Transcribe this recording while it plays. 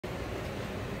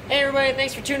Hey everybody,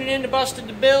 thanks for tuning in to Busted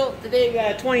to Build. Today we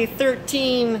got a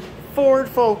 2013 Ford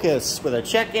Focus with a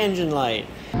check engine light.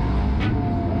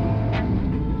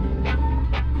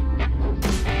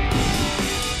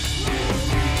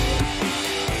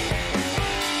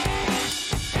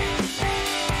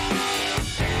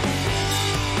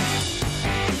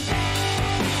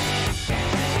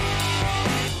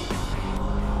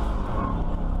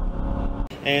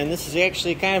 And this is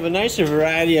actually kind of a nicer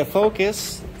variety of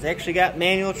Focus. It's actually got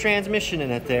manual transmission in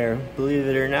it there, believe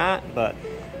it or not, but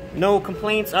no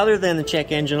complaints other than the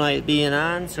check engine light being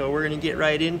on. So we're gonna get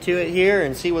right into it here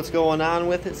and see what's going on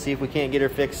with it, see if we can't get her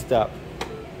fixed up.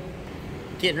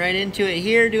 Getting right into it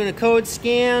here, doing a code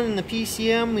scan in the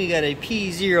PCM. We got a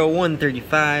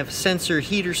P0135 sensor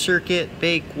heater circuit,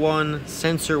 bake 1,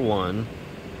 sensor 1.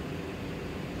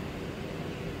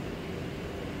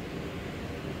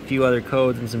 Few other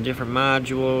codes and some different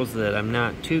modules that I'm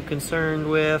not too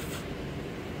concerned with.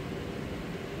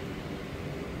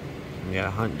 We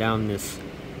gotta hunt down this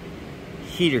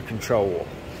heater control.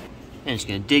 And just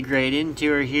gonna dig right into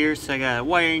her here. So I got a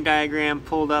wiring diagram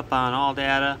pulled up on all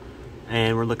data,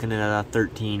 and we're looking at a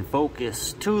 13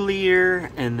 Focus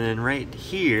 2-liter, and then right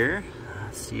here,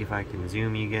 let's see if I can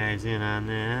zoom you guys in on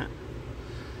that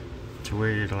to where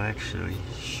it'll actually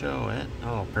show it.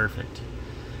 Oh, perfect.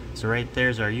 So right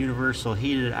there's our universal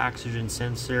heated oxygen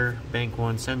sensor, bank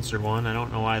 1, sensor 1. I don't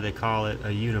know why they call it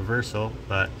a universal,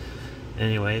 but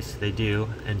anyways, they do.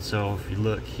 And so if you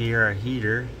look here, our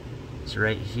heater is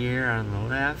right here on the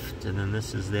left, and then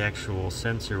this is the actual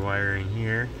sensor wiring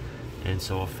here. And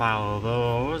so we'll follow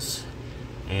those.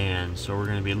 And so we're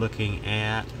going to be looking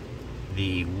at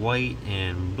the white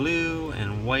and blue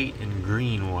and white and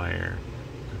green wire.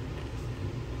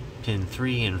 Pin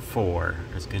 3 and 4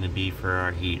 is going to be for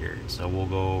our heater, so we'll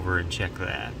go over and check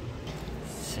that.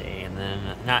 Let's see, and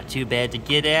then not too bad to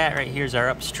get at. Right here's our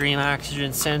upstream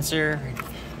oxygen sensor.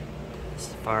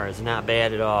 As far as not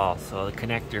bad at all. So the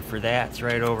connector for that's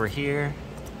right over here.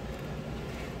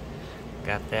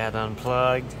 Got that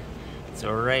unplugged.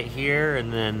 So right here,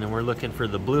 and then we're looking for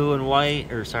the blue and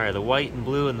white, or sorry, the white and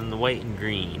blue, and then the white and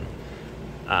green.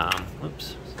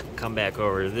 Oops. Come back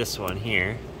over to this one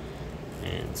here.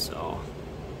 And so,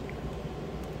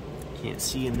 can't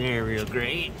see in there real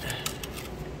great.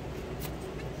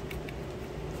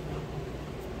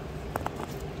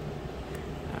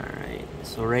 Alright,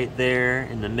 so right there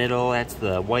in the middle, that's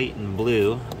the white and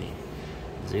blue. Let me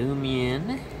zoom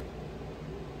in.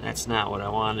 That's not what I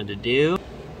wanted to do.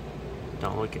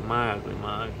 Don't look at my ugly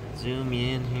mug. Zoom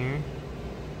in here.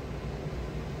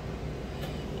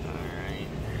 Alright,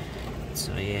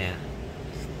 so yeah.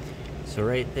 So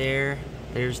right there,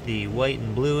 there's the white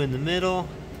and blue in the middle.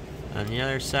 On the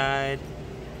other side,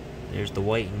 there's the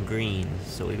white and green.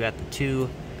 So we've got the two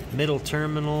middle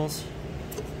terminals.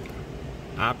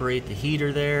 Operate the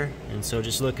heater there. And so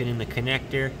just looking in the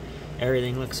connector,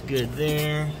 everything looks good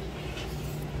there.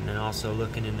 And then also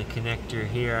looking in the connector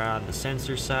here on the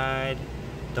sensor side,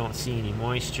 don't see any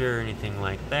moisture or anything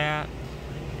like that.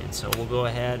 And so we'll go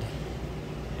ahead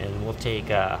and we'll take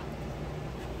a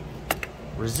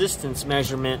resistance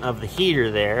measurement of the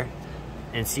heater there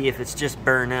and see if it's just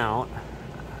burnt out.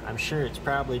 I'm sure it's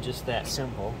probably just that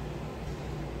simple.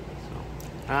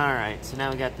 So, alright, so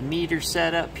now we got the meter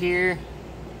set up here.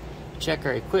 Check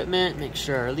our equipment, make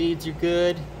sure our leads are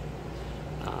good.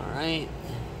 Alright,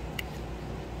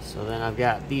 so then I've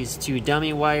got these two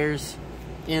dummy wires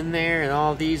in there, and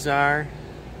all these are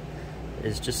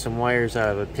is just some wires out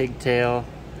of a pigtail,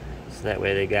 so that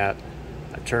way they got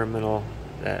a terminal,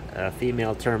 that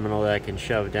female terminal that I can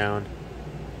shove down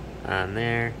on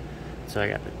there. So I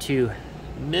got the two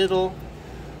middle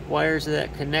wires of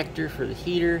that connector for the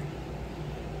heater.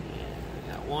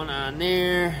 Got one on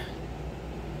there,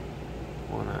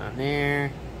 one on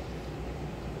there.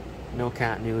 No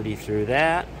continuity through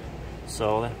that.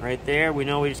 So right there, we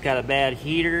know we just got a bad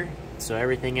heater. So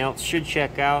everything else should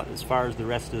check out as far as the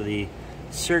rest of the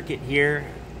circuit here.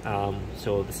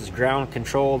 So this is ground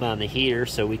controlled on the heater,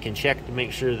 so we can check to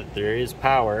make sure that there is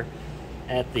power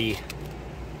at the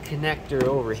connector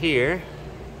over here.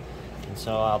 And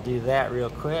so I'll do that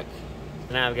real quick.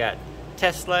 Now I've got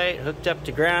test light hooked up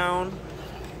to ground.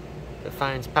 It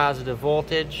finds positive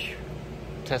voltage.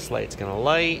 Test light's gonna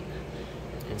light.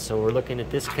 And so we're looking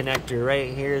at this connector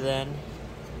right here then.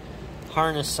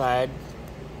 Harness side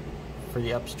for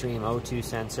the upstream O2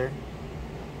 sensor.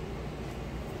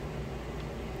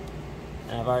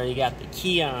 And I've already got the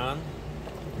key on,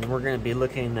 and we're going to be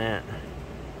looking at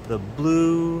the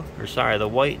the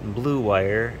white and blue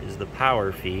wire is the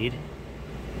power feed.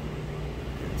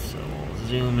 And so we'll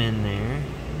zoom in there.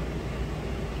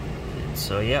 And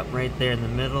So yep, right there in the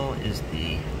middle is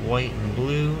the white and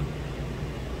blue.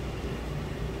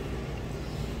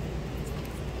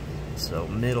 So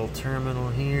middle terminal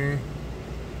here,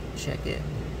 check it.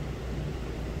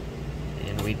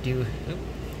 And we do,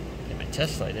 get my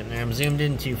test light in there, I'm zoomed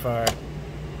in too far.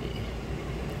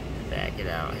 Back it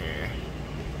out here.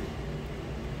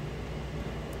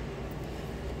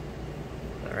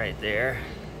 Right there.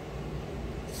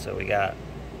 So we got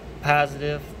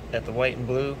positive at the white and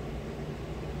blue.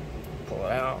 Pull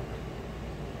it out.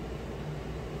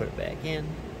 Put it back in.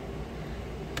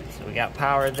 So we got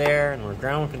power there, and we're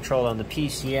ground controlled on the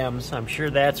PCMs. I'm sure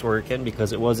that's working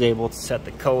because it was able to set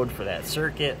the code for that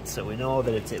circuit, so we know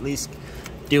that it's at least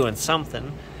doing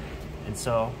something. And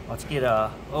so let's get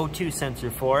a O2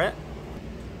 sensor for it.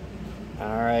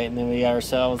 Alright, and then we got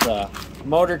ourselves a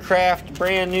Motorcraft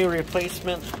brand new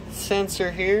replacement sensor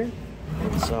here.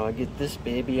 So I'll get this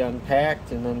baby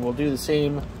unpacked, and then we'll do the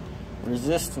same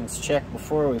resistance check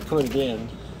before we put it in.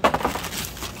 I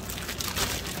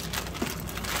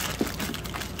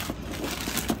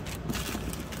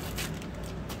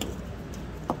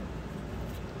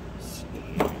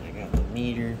got the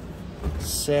meter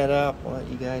set up. I'll let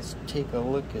you guys take a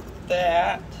look at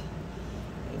that.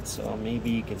 And so maybe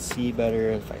you can see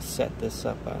better if I set this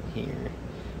up on here.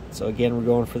 So again, we're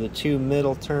going for the two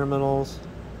middle terminals.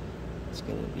 It's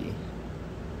going to be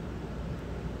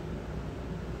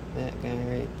that guy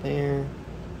right there.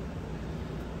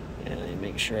 And I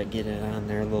make sure I get it on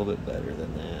there a little bit better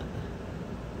than that.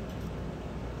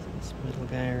 So this middle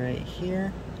guy right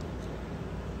here.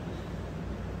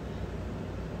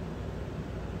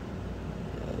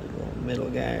 The other little middle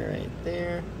guy right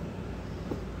there.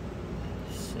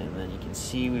 And then you can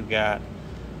see we've got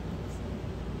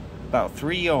about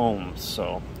 3 ohms,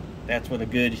 so that's what a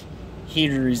good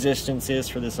heater resistance is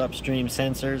for this upstream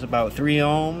sensor, is about 3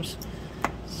 ohms.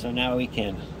 So now we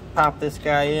can pop this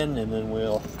guy in, and then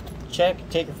we'll check,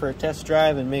 take it for a test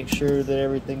drive, and make sure that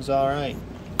everything's all right.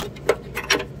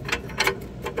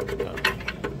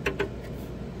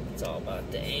 It's all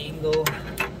about the angle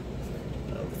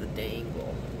of the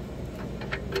dangle.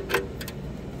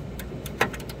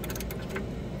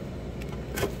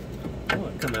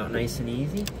 Come out nice and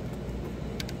easy.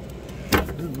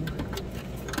 Ooh.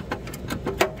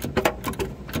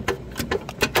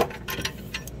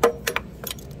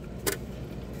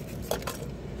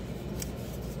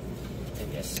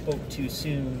 Maybe I spoke too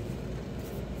soon.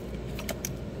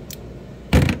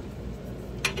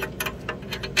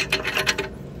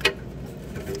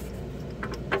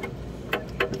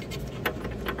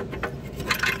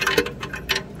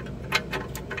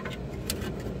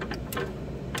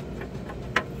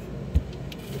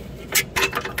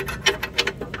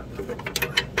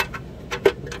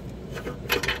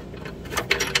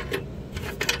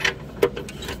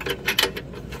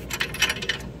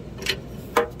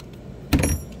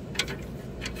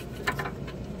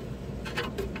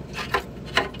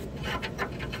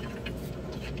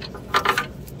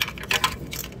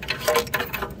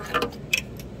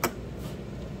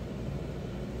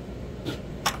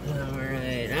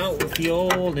 The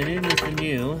old and in with the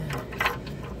new.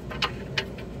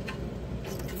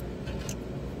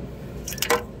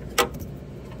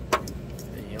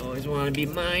 And you always want to be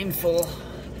mindful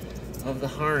of the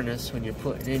harness when you're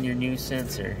putting in your new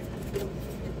sensor.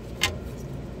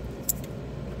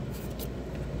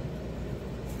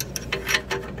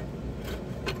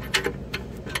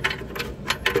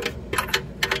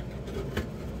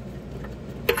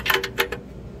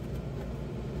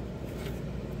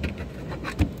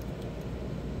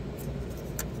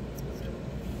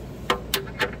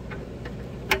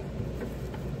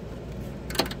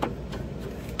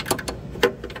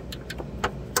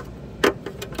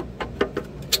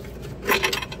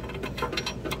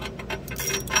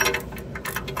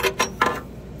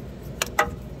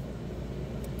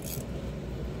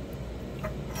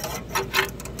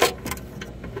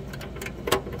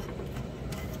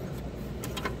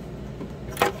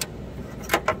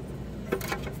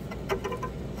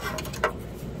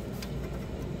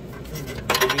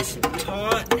 Nice and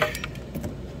taut. And then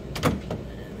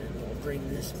we'll bring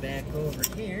this back over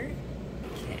here.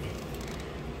 Okay.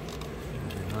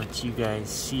 And let you guys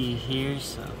see here.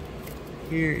 So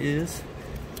here is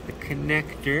the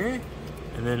connector.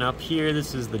 And then up here,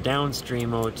 this is the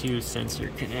downstream O2 sensor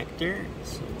connector.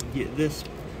 So we'll get this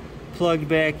plugged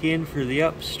back in for the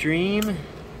upstream,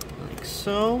 like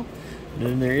so. And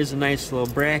then there is a nice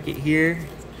little bracket here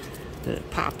that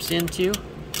it pops into.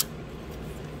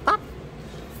 Pop!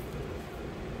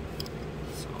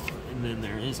 So, and then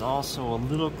there is also a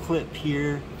little clip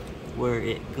here where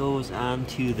it goes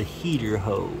onto the heater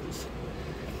hose.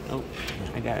 Oh,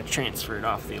 I gotta transfer it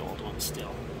off the old one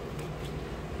still.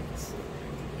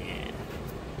 Yeah,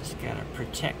 just gotta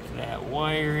protect that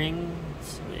wiring.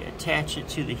 So they attach it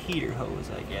to the heater hose,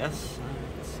 I guess.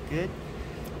 That's good.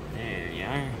 There you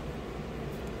are.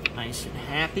 Nice and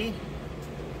happy.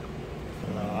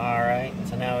 Alright,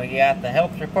 so now we got the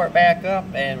health report back up,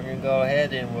 and we're gonna go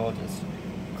ahead and we'll just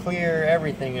clear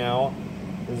everything out.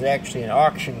 There's actually an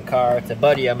auction car. It's a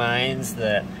buddy of mine's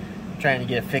that I'm trying to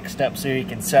get fixed up so he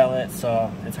can sell it,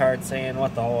 so it's hard saying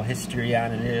what the whole history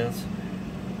on it is.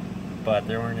 But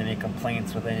there weren't any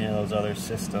complaints with any of those other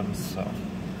systems, so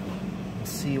we'll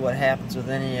see what happens with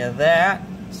any of that.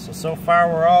 So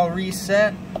far we're all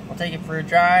reset. I'll take it for a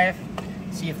drive,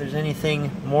 see if there's anything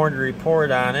more to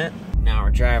report on it. Now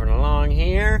we're driving along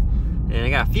here, and I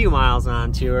got a few miles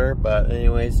onto her, but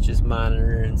anyways, just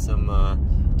monitoring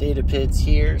some data pits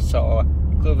here. So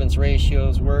equivalence ratio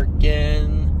is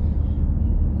working.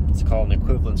 It's called an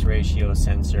equivalence ratio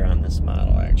sensor on this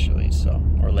model, actually, so,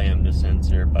 or lambda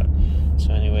sensor. But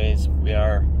so anyways, we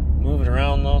are moving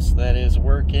around though, so that is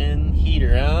working.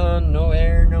 Heater on, no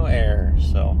air, no air.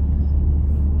 So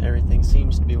everything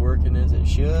seems to be working as it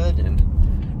should,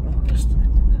 and just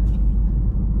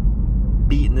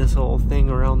beating this whole thing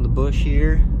around the bush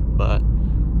here, but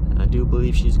I do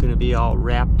believe she's going to be all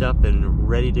wrapped up and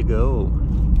ready to go.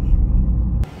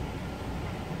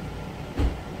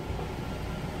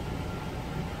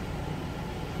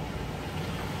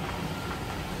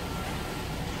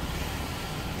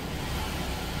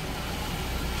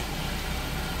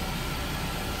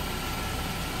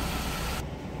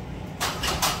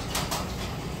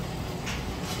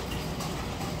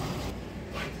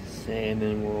 And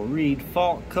then we'll read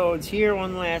fault codes here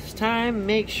one last time,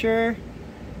 make sure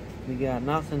we got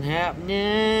nothing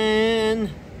happening,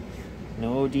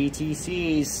 no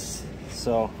DTCs.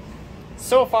 So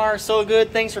far so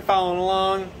good. Thanks for following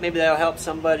along. Maybe that'll help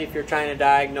somebody if you're trying to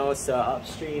diagnose a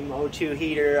upstream O2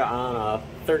 heater on a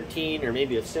 13 or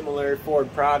maybe a similar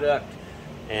Ford product,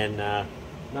 and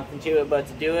nothing to it but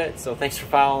to do it. So thanks for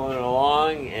following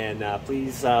along, and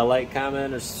please like,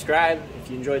 comment, or subscribe if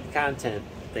you enjoyed the content.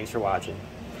 Thanks for watching.